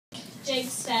jig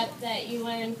step that you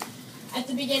learn at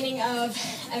the beginning of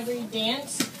every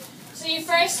dance. So you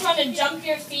first want to jump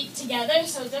your feet together,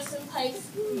 so just in place,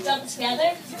 you jump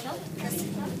together.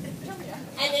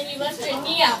 And then you lift your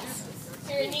knee up.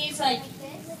 So your knee's like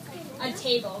a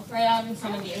table right out in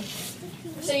front of you.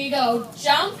 So you go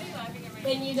jump,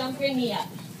 then you dump your knee up.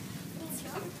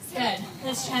 Good.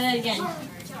 Let's try that again.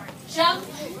 Jump,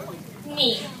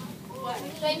 knee.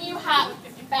 Then you hop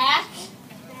back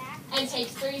and take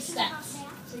 3 steps.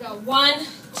 So go 1,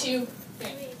 2, 3.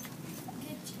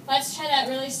 Let's try that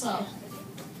really slow.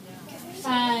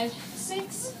 5,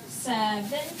 6,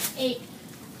 7, 8.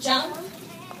 Jump,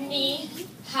 knee,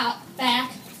 hop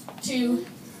back, 2,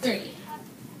 3.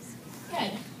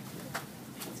 Good.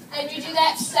 And we do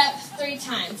that step 3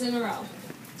 times in a row.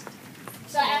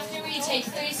 So after we take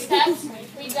 3 steps,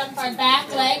 we jump our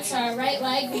back leg, so our right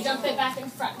leg, we jump it back in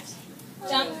front.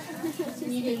 Jump,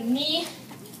 and you do knee,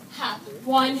 hop,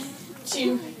 1,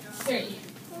 2, 3.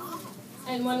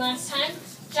 And one last time,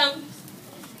 jump,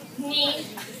 knee,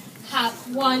 hop,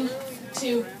 1,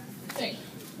 2, 3.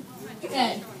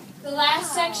 Good. The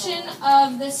last section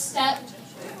of this step,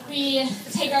 we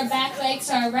take our back leg,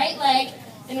 so our right leg,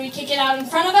 and we kick it out in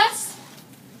front of us.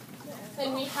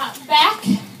 Then we hop back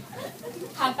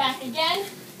again,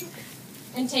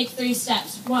 and take 3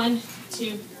 steps. 1,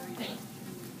 2, 3.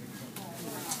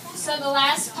 So the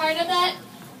last part of that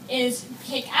is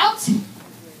kick out,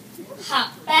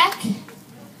 hop back,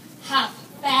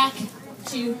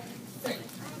 2, 3.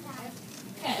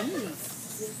 Good.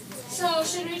 So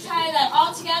should we try that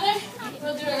all together?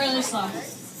 We'll do it really slow.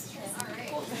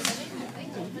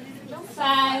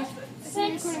 5,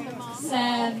 6,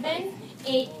 7,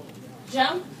 8.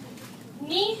 Jump,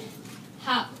 knee,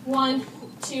 hop, 1,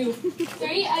 2,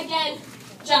 3. Again,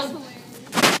 jump,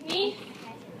 knee,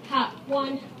 hop,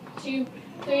 1, 2,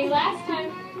 3. Last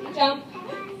time, jump,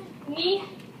 knee,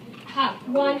 hop,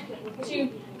 1, 2,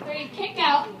 3. Kick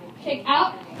out,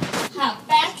 hop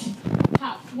back,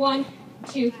 hop, 1,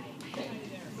 2, 3.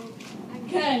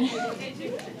 Good.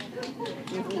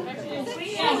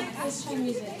 Yeah, let's try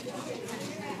music.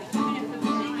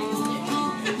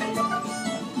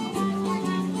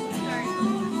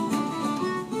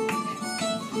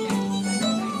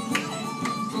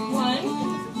 1,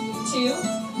 2,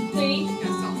 3,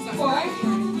 4,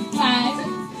 5,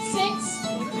 6,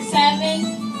 7,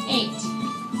 8.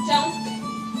 Jump,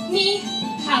 knee,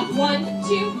 hop, 1,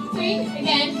 2, 3.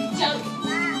 Again, jump,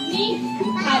 knee,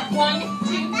 hop, 1,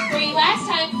 2, 3. Last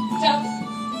time, jump,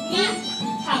 knee,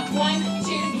 hop, 1,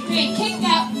 2, 3. Kick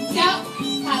out,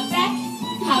 hop back,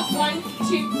 hop, 1,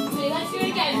 2, 3. Let's do it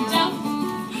again. Jump,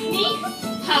 knee,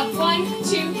 hop, 1,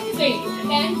 2, 3.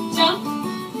 Again, jump,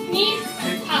 knee,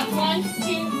 hop, 1, 2,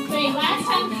 3. Last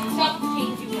time, jump,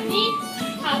 knee,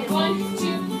 hop, 1,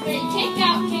 2, 3. Kick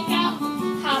out,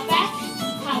 hop back,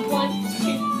 hop, 1,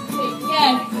 2, 3.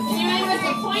 Good. And you end with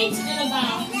a point and a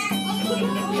bow.